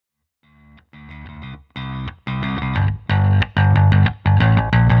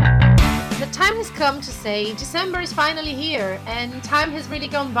come to say December is finally here and time has really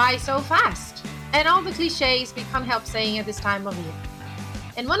gone by so fast. And all the cliches we can't help saying at this time of year.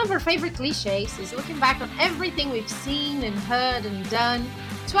 And one of our favorite cliches is looking back on everything we've seen and heard and done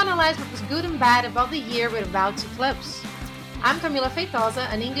to analyze what was good and bad about the year we're about to close. I'm Camila Feitosa,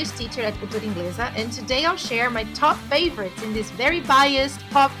 an English teacher at Cultura Inglesa, and today I'll share my top favorites in this very biased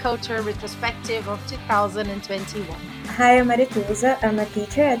pop culture retrospective of 2021. Hi, I'm Marituza. I'm a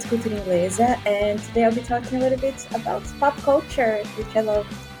teacher at Cultura Inglesa, and today I'll be talking a little bit about pop culture, which I love.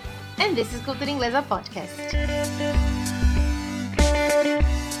 And this is Cultura Inglesa Podcast.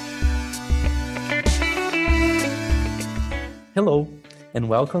 Hello, and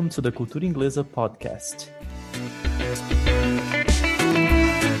welcome to the Cultura Inglesa Podcast.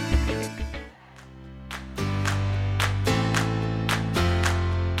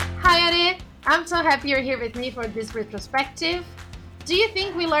 Hi, Ari. I'm so happy you're here with me for this retrospective. Do you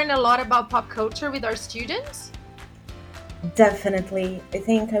think we learn a lot about pop culture with our students? Definitely. I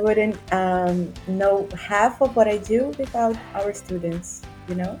think I wouldn't know half of what I do without our students,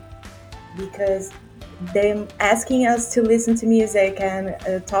 because them asking us to listen to music and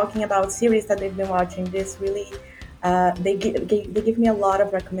talking about series that they've been watching, this really, they give me a lot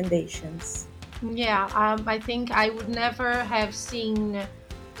of recommendations. Yeah, I think I would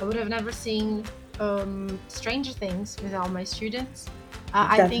have never seen Stranger Things without my students.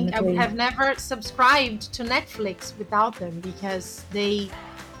 I think I would have never subscribed to Netflix without them because they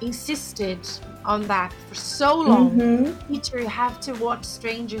insisted on that for so long. Mm-hmm. Teacher, you have to watch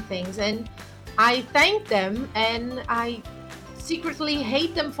Stranger Things. And I thank them and I secretly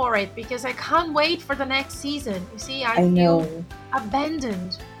hate them for it because I can't wait for the next season. You see, I feel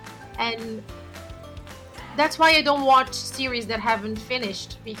abandoned. And that's why I don't watch series that haven't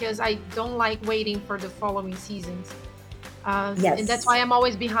finished, because I don't like waiting for the following seasons. Yes. And that's why I'm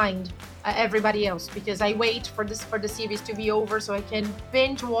always behind everybody else, because I wait for the series to be over so I can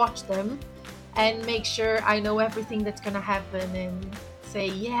binge watch them and make sure I know everything that's gonna happen and say,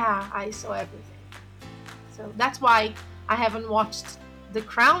 yeah, I saw everything. So that's why I haven't watched The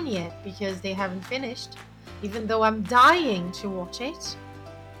Crown yet, because they haven't finished, even though I'm dying to watch it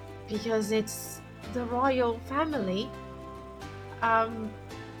because it's the royal family.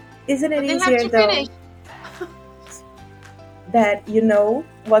 Isn't it but they have easier to though finish. that you know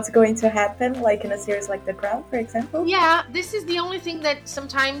what's going to happen, like in a series like The Crown, for example? Yeah, this is the only thing that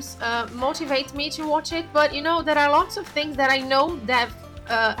sometimes motivates me to watch it. But there are lots of things that I know that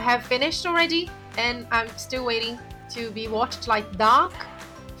have finished already, and I'm still waiting to be watched, like Dark,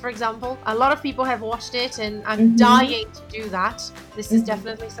 for example. A lot of people have watched it, and I'm dying to do that. This is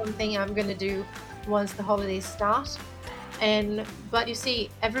definitely something I'm gonna do once the holidays start. But you see,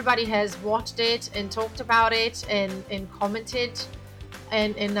 everybody has watched it and talked about it and commented,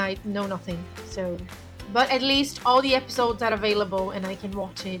 and I know nothing. So, but at least all the episodes are available and I can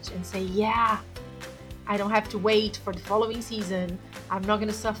watch it and say, yeah, I don't have to wait for the following season. I'm not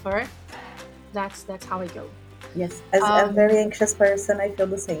gonna suffer. That's how I go. Yes, as a very anxious person, I feel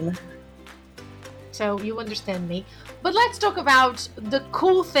the same. So you understand me. But let's talk about the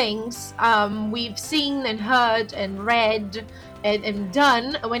cool things we've seen and heard and read and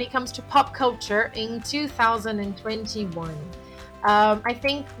done when it comes to pop culture in 2021. I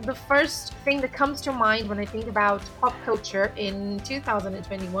think the first thing that comes to mind when I think about pop culture in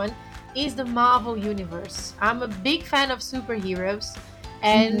 2021 is the Marvel Universe. I'm a big fan of superheroes,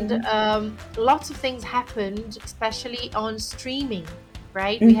 and lots of things happened, especially on streaming,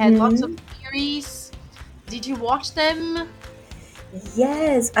 right? We had lots of series. Did you watch them?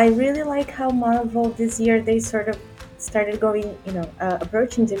 Yes, I really like how Marvel this year, they sort of started going,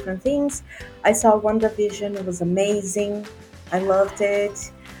 approaching different things. I saw WandaVision, it was amazing. I loved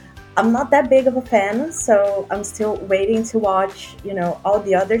it. I'm not that big of a fan, so I'm still waiting to watch, all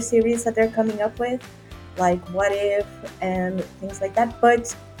the other series that they're coming up with, like What If and things like that.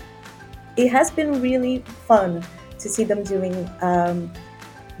 But it has been really fun to see them doing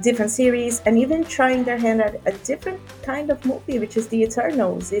different series and even trying their hand at a different kind of movie, which is The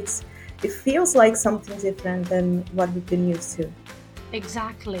Eternals. It feels like something different than what we've been used to.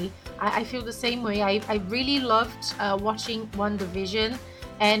 Exactly. I feel the same way. I really loved watching WandaVision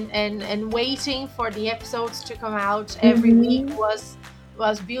and waiting for the episodes to come out every week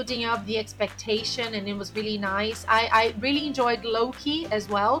was building up the expectation, and it was really nice. I really enjoyed Loki as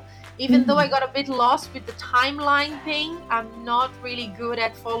well. Even though I got a bit lost with the timeline thing, I'm not really good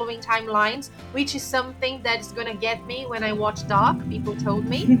at following timelines, which is something that is gonna get me when I watch Dark, people told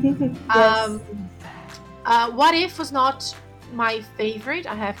me. Yes. What If was not my favorite,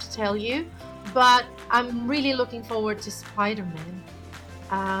 I have to tell you, but I'm really looking forward to Spider-Man.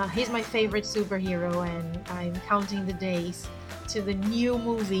 He's my favorite superhero, and I'm counting the days to the new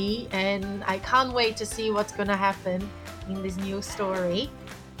movie, and I can't wait to see what's gonna happen in this new story.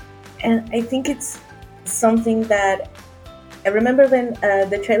 And I think it's something that I remember when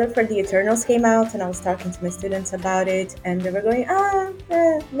the trailer for The Eternals came out, and I was talking to my students about it, and they were going,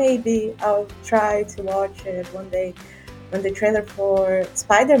 maybe I'll try to watch it one day. When the trailer for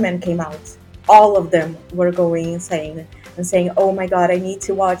Spider-Man came out, all of them were going insane and saying, oh my god, I need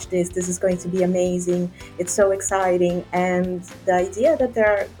to watch this. This is going to be amazing. It's so exciting. And the idea that there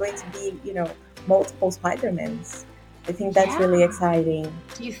are going to be, multiple Spider-Mans, I think that's really Yeah. exciting.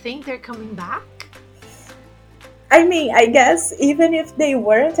 Do you think they're coming back? I mean, I guess even if they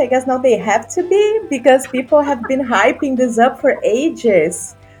weren't, I guess now they have to be, because people have been hyping this up for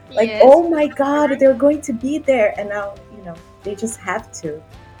ages. Like, Yes, oh my for god, sure. they're going to be there. And now, they just have to.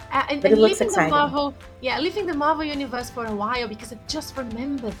 And, But it and looks leaving the exciting. leaving the Marvel universe for a while, because I just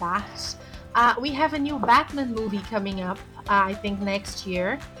remembered that we have a new Batman movie coming up. I think next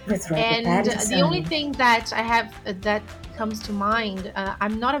year. With Robert And the only Pattinson. thing that I have that comes to mind,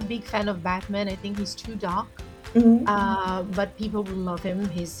 I'm not a big fan of Batman. I think he's too dark. Mhm. But people will love him.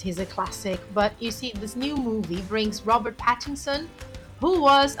 He's a classic. But you see, this new movie brings Robert Pattinson, who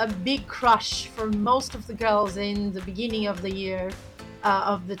was a big crush for most of the girls in the beginning of the year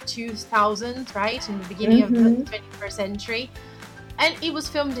of the 2000s, right? In the beginning of the Mhm. 21st century. And it was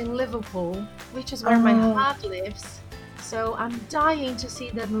filmed in Liverpool, which is where my Oh, heart lives. So I'm dying to see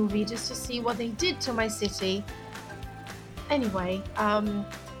that movie, just to see what they did to my city. Anyway,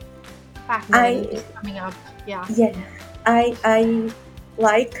 Batman is I coming up. Yeah. yeah, I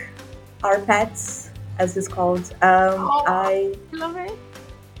like our pets, as it's called. Oh, I I love it.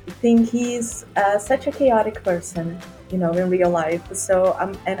 think he's such a chaotic person, in real life. So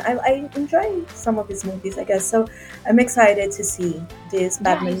and I enjoy some of his movies, I guess. So I'm excited to see this Yeah,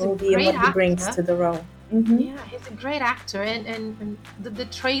 Batman he's a movie and great what he brings actor. to the role. Hmm. Yeah, he's a great actor, and the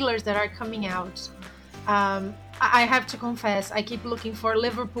trailers that are coming out. I have to confess, I keep looking for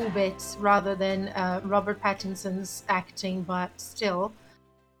Liverpool bits rather than Robert Pattinson's acting, but still.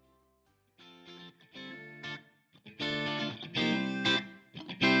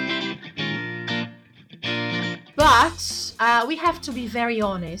 But we have to be very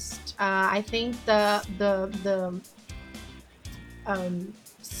honest. I think the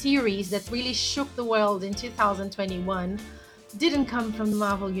series that really shook the world in 2021 didn't come from the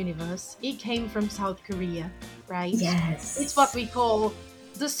Marvel Universe. It came from South Korea, right? It's what Yes. we call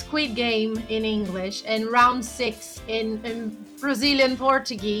the Squid Game in English and Round Six in Brazilian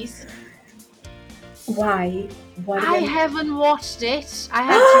Portuguese. Why? What I went? haven't watched it. I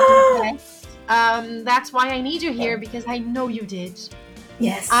have to confess. That's why I need you here, because I know you did. I'm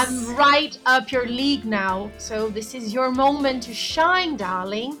Yes. right up your league now, so this is your moment to shine,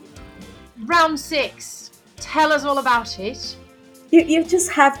 darling. Round six. Tell us all about it. You just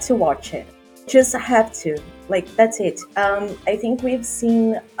have to watch it. Just have to. Like, that's it. I think we've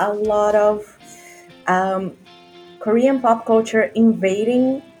seen a lot of um, Korean pop culture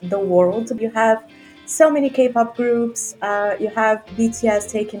invading the world. You have so many K-pop groups. You have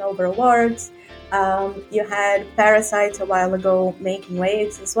BTS taking over awards. You had Parasite a while ago making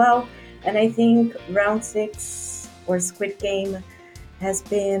waves as well. And I think Round Six or Squid Game has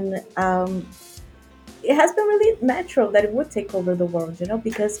been it has been really natural that it would take over the world,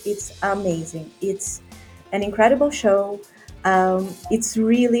 because it's amazing. It's an incredible show. It's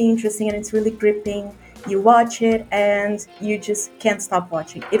really interesting and it's really gripping. You watch it and you just can't stop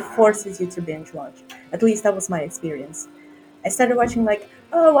watching. It forces you to binge watch. At least that was my experience. I started watching like,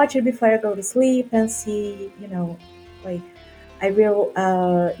 oh, watch it before I go to sleep and see, like I will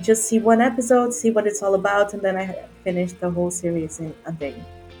just see one episode, see what it's all about, and then I finish the whole series in a day.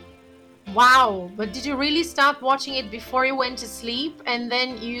 Wow, but did you really start watching it before you went to sleep and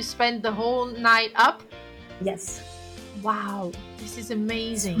then you spent the whole night up? Yes, Wow, this is it's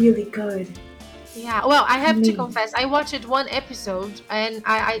amazing. really good. Yeah, well, I have to Amazing. confess, I watched one episode and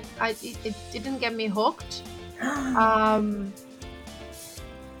it didn't get me hooked. Um,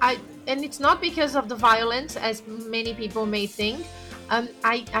 I and it's not because of the violence, as many people may think.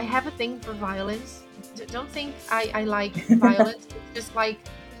 I have a thing for violence. Don't think I like violence. It's just like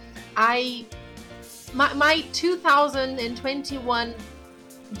I my 2021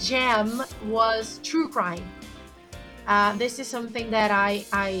 jam was true crime. This is something that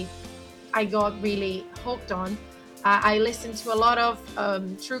I got really hooked on. I listen to a lot of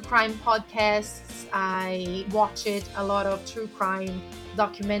true crime podcasts. I watch a lot of true crime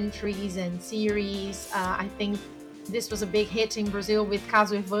documentaries and series. I think this was a big hit in Brazil with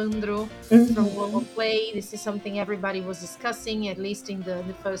Caso Evandro from Globoplay. This is something everybody was discussing, at least in the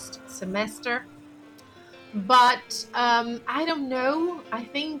first semester. But I don't know. I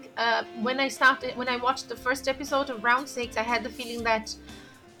think when I watched the first episode of Round 6, I had the feeling that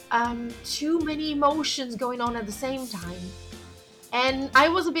too many emotions going on at the same time. And I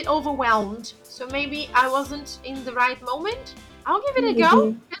was a bit overwhelmed. So maybe I wasn't in the right moment. I'll give it a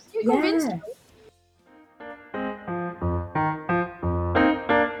go. Because you convinced me.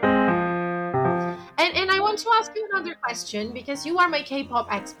 And I want to ask you another question, because you are my K-pop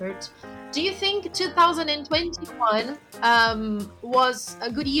expert. Do you think 2021 was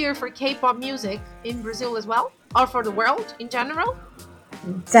a good year for K-pop music in Brazil as well? Or for the world in general?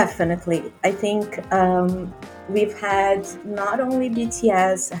 Definitely. I think we've had not only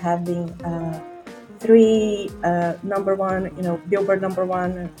BTS having 3 number one, Billboard number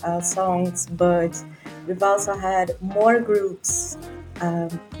one songs, but we've also had more groups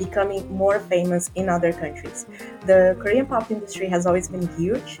becoming more famous in other countries. The Korean pop industry has always been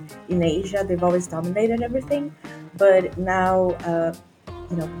huge in Asia. They've always dominated everything, but now,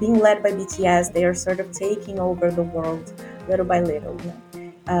 being led by BTS, they are sort of taking over the world little by little.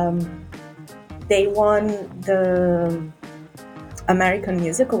 They won the American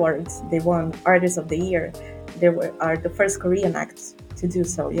Music Awards. They won Artist of the Year. They are the first Korean act to do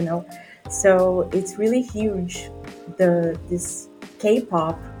so. So it's really huge. This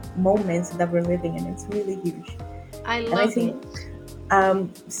K-pop moment that we're living in. It's really huge. I love it.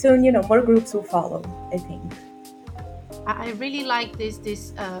 Soon, more groups will follow, I think. I really like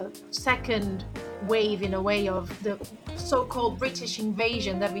this second wave, in a way, of the so-called British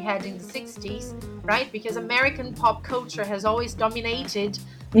invasion that we had in the 60s, right? Because American pop culture has always dominated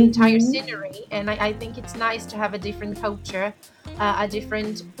the entire scenery, and I think it's nice to have a different culture, a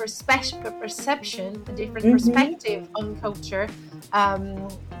different perception, a different perspective on culture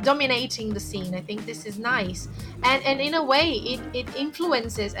dominating the scene. I think this is nice, and in a way it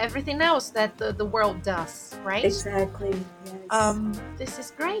influences everything else that the world does, right? Exactly. Yes. This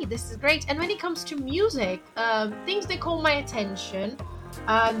is great. And when it comes to music, things that call my attention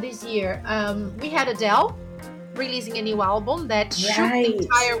this year, we had Adele releasing a new album that shook the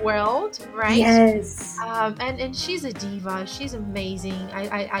entire world, right? Yes. And she's a diva. She's amazing.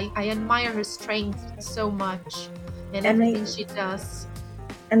 I admire her strength so much and everything she does.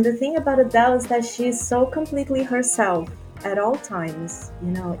 And the thing about Adele is that she's so completely herself at all times.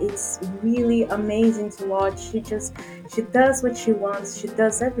 It's really amazing to watch. She does what she wants. She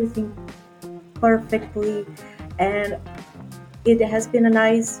does everything perfectly, and it has been a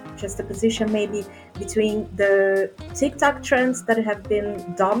nice juxtaposition maybe between the TikTok trends that have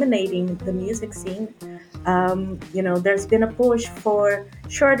been dominating the music scene. There's been a push for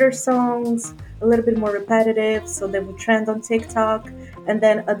shorter songs, a little bit more repetitive, so they will trend on TikTok. And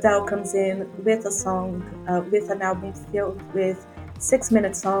then Adele comes in with a song, with an album filled with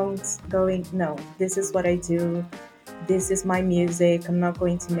 6-minute songs, going, no, this is what I do. This is my music. I'm not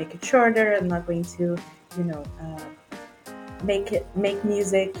going to make it shorter. I'm not going to, make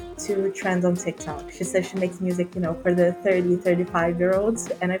music to trend on TikTok. She says she makes music, for the 30, 35-year-olds,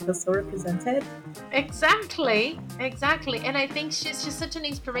 and I feel so represented. Exactly. And I think she's such an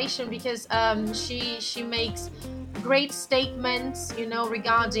inspiration, because she makes great statements,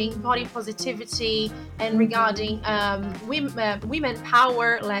 regarding body positivity and regarding women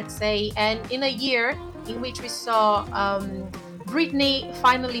power, let's say. And in a year in which we saw Britney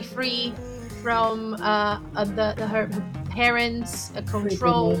finally free from her parents'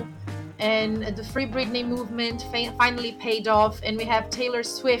 control, and the Free Britney movement finally paid off, and we have Taylor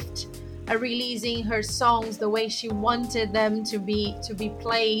Swift releasing her songs the way she wanted them to be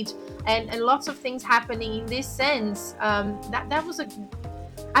played, and lots of things happening in this sense. That was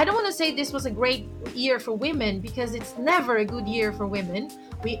I don't want to say this was a great year for women, because it's never a good year for women.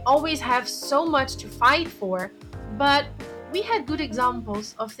 We always have so much to fight for, but we had good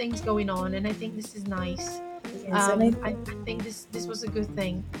examples of things going on, and I think this is nice. Yes, I think this was a good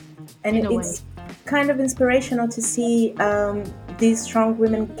thing. And it's kind of inspirational to see these strong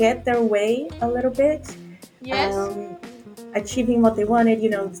women get their way a little bit. Yes. Achieving what they wanted.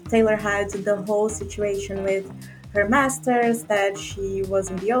 Taylor had the whole situation with her masters, that she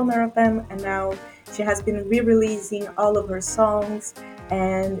wasn't the owner of them, and now she has been re-releasing all of her songs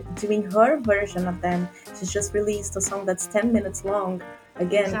and doing her version of them. She's just released a song that's 10 minutes long,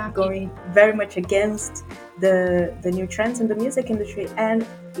 again, going very much against the new trends in the music industry, and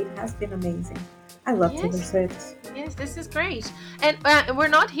it has been amazing. I love Taylor Swift. Yes, this is great. And we're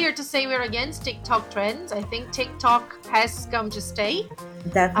not here to say we're against TikTok trends. I think TikTok has come to stay.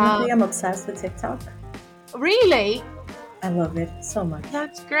 Definitely, I'm obsessed with TikTok. Really? I love it so much.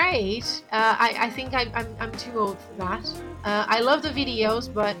 That's great. I think I'm too old for that. I love the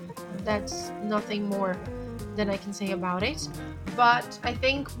videos, but that's nothing more than I can say about it. But I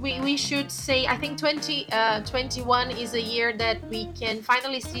think we should say, I think 2021 is a year that we can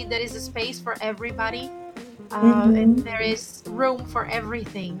finally see there is a space for everybody, and there is room for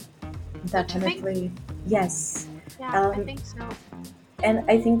everything. Don't you think? Definitely. Yes. Yeah, I think so. And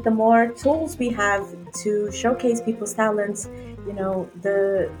I think the more tools we have to showcase people's talents,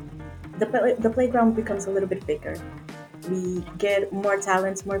 the playground becomes a little bit bigger. We get more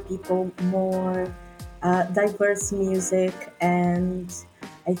talents, more people, more diverse music, and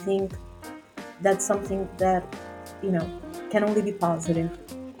I think that's something that can only be positive.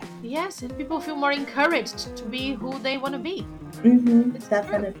 Yes, and people feel more encouraged to be who they want to be.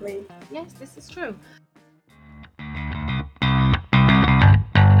 Definitely. Yes, this is true.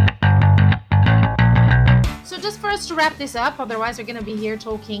 So just for us to wrap this up, otherwise we're going to be here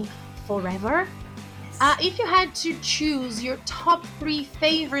talking forever. If you had to choose your top 3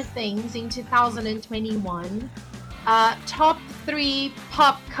 favorite things in 2021, top 3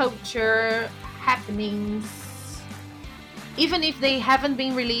 pop culture happenings, even if they haven't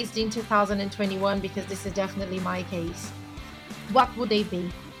been released in 2021, because this is definitely my case, what would they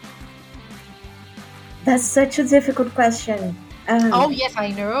be? That's such a difficult question. Oh, yes,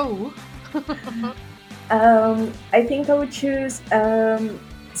 I know. I think I would choose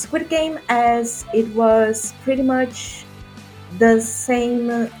Squid Game, as it was pretty much the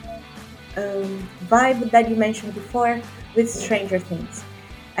same vibe that you mentioned before with Stranger Things.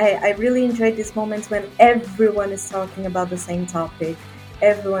 I really enjoyed these moments when everyone is talking about the same topic,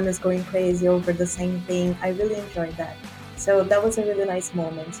 everyone is going crazy over the same thing. I really enjoyed that. So that was a really nice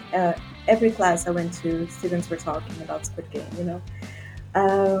moment. Every class I went to, students were talking about Squid Game.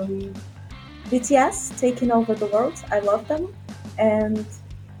 BTS taking over the world. I love them, and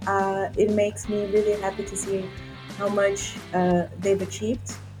it makes me really happy to see how much they've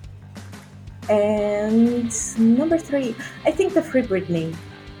achieved. And number 3, I think the Free Britney.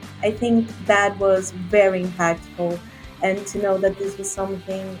 I think that was very impactful, and to know that this was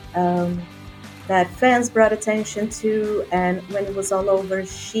something that fans brought attention to, and when it was all over,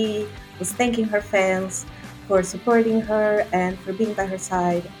 she was thanking her fans for supporting her and for being by her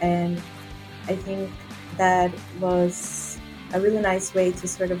side, and I think that was a really nice way to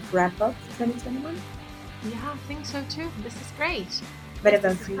sort of wrap up 2021. Yeah, I think so too. This is great. But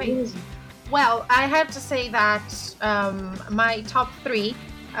about for you? Well, I have to say that my top 3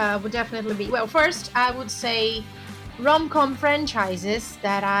 would definitely be, well, first I would say rom-com franchises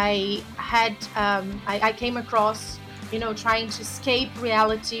that I had, I came across, trying to escape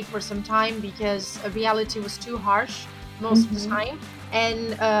reality for some time, because reality was too harsh most of the time.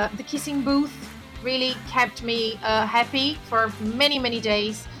 And The Kissing Booth really kept me happy for many, many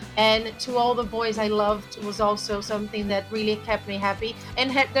days. And To All the Boys I Loved was also something that really kept me happy.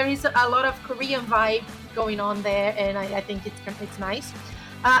 And there is a lot of Korean vibe going on there, and I think it's nice.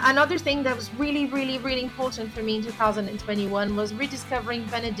 Another thing that was really, really, really important for me in 2021 was rediscovering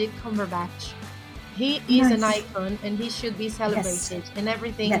Benedict Cumberbatch. He is an icon, and he should be celebrated in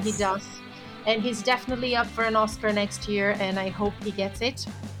everything he does. And he's definitely up for an Oscar next year, and I hope he gets it.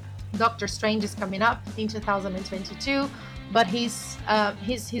 Doctor Strange is coming up in 2022, but his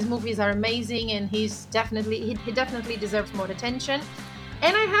movies are amazing, and he definitely deserves more attention.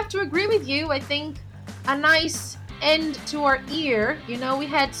 And I have to agree with you. I think a nice end to our year. We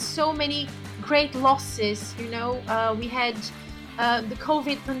had so many great losses. We had the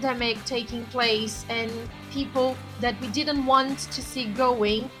COVID pandemic taking place, and people that we didn't want to see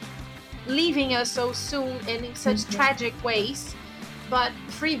going, leaving us so soon and in such tragic ways. But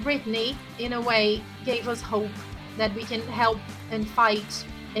Free Britney, in a way, gave us hope that we can help and fight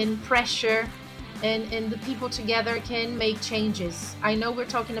and pressure, and the people together can make changes. I know we're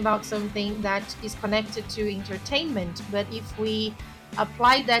talking about something that is connected to entertainment, but if we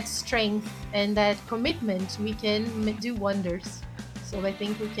apply that strength and that commitment, we can do wonders. So I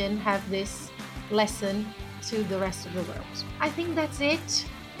think we can have this lesson to the rest of the world. I think that's it.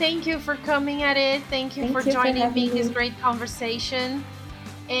 Thank you for coming at it. Thank you for joining me in this great conversation.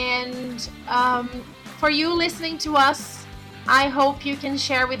 And for you listening to us, I hope you can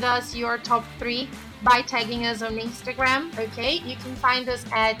share with us your top 3 by tagging us on Instagram. Okay, you can find us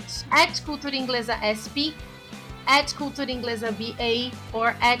at Cultura Inglesa SP, at Cultura Inglesa BA,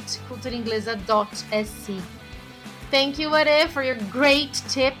 or at culturainglesa.sc. Thank you, Are, for your great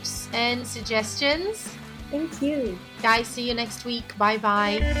tips and suggestions. Thank you. Guys, see you next week.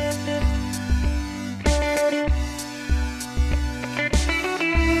 Bye-bye.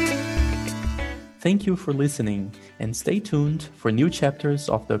 Thank you for listening and stay tuned for new chapters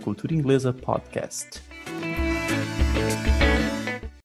of the Cultura Inglesa podcast.